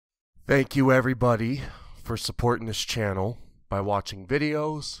Thank you everybody for supporting this channel by watching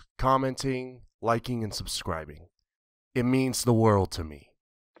videos, commenting, liking, and subscribing. It means the world to me.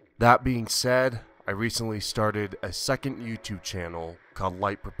 That being said, I recently started a second YouTube channel called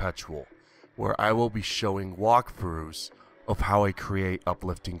Light Perpetual, where I will be showing walkthroughs of how I create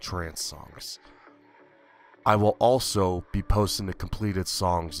uplifting trance songs. I will also be posting the completed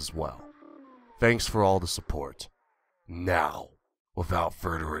songs as well. Thanks for all the support. Now, without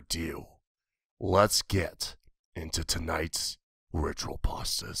further ado, let's get into tonight's ritual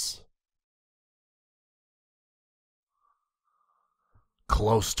pastas.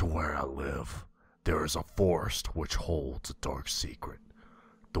 Close to where I live, there is a forest which holds a dark secret.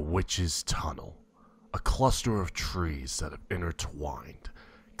 The Witch's Tunnel, a cluster of trees that have intertwined,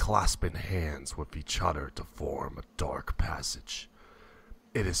 clasping hands with each other to form a dark passage.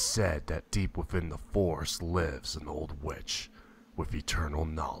 It is said that deep within the forest lives an old witch with eternal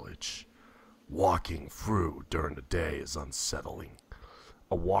knowledge. Walking through during the day is unsettling.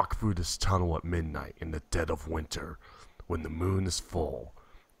 A walk through this tunnel at midnight in the dead of winter, when the moon is full,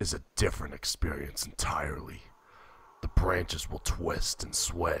 is a different experience entirely. The branches will twist and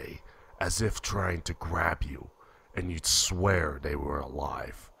sway as if trying to grab you, and you'd swear they were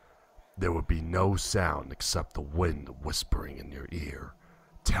alive. There would be no sound except the wind whispering in your ear,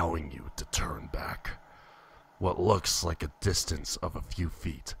 telling you to turn back. What looks like a distance of a few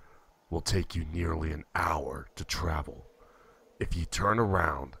feet will take you nearly an hour to travel. If you turn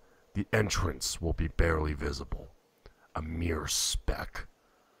around, the entrance will be barely visible, a mere speck.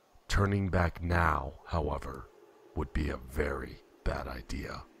 Turning back now, however, would be a very bad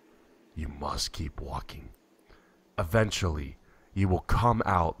idea. You must keep walking. Eventually, you will come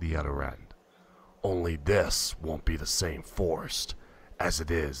out the other end. Only this won't be the same forest as it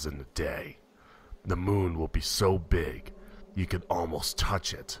is in the day. The moon will be so big you could almost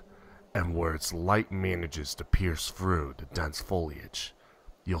touch it, and where its light manages to pierce through the dense foliage,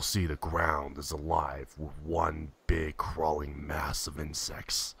 you'll see the ground is alive with one big crawling mass of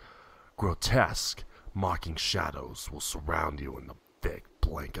insects. Grotesque, mocking shadows will surround you in the thick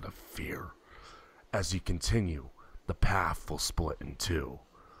blanket of fear. As you continue, the path will split in two.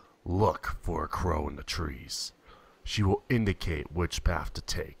 Look for a crow in the trees. She will indicate which path to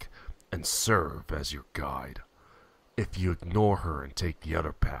take and serve as your guide. If you ignore her and take the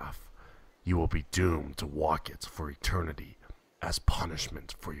other path, you will be doomed to walk it for eternity as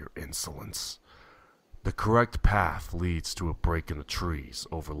punishment for your insolence. The correct path leads to a break in the trees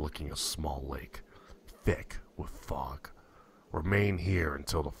overlooking a small lake, thick with fog. Remain here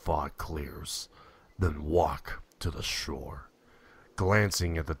until the fog clears, then walk to the shore.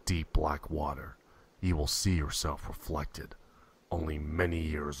 Glancing at the deep black water, you will see yourself reflected, only many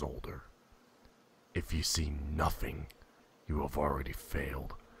years older. If you see nothing, you have already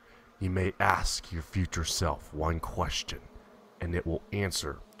failed. You may ask your future self one question, and it will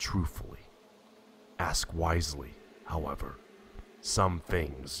answer truthfully. Ask wisely, however. Some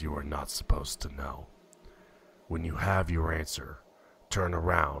things you are not supposed to know. When you have your answer, turn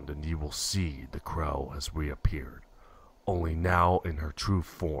around and you will see the crow has reappeared, only now in her true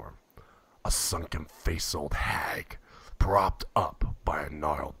form, a sunken-faced old hag, propped up by a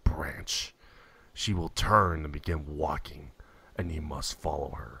gnarled branch. She will turn and begin walking, and you must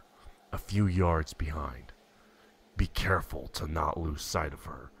follow her, a few yards behind. Be careful to not lose sight of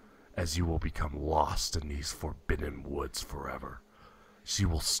her, as you will become lost in these forbidden woods forever. She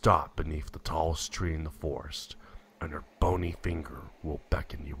will stop beneath the tallest tree in the forest, and her bony finger will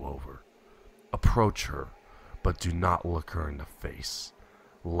beckon you over. Approach her, but do not look her in the face,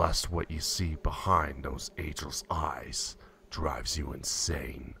 lest what you see behind those ageless eyes drives you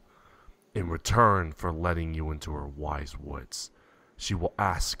insane. In return for letting you into her wise woods, she will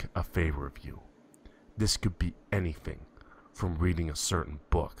ask a favor of you. This could be anything from reading a certain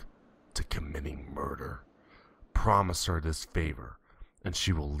book to committing murder. Promise her this favor, and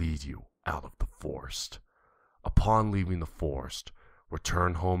she will lead you out of the forest. Upon leaving the forest,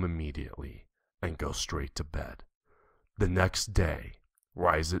 return home immediately and go straight to bed. The next day,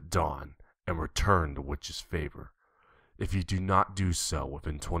 rise at dawn and return the witch's favor. If you do not do so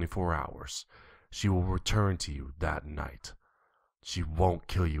within 24 hours, she will return to you that night. She won't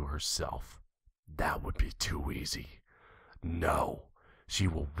kill you herself. That would be too easy. No, she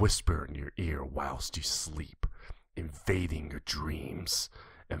will whisper in your ear whilst you sleep, invading your dreams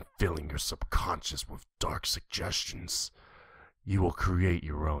and filling your subconscious with dark suggestions. You will create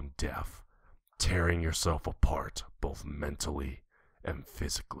your own death, tearing yourself apart both mentally and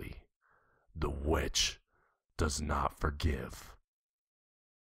physically. The witch does not forgive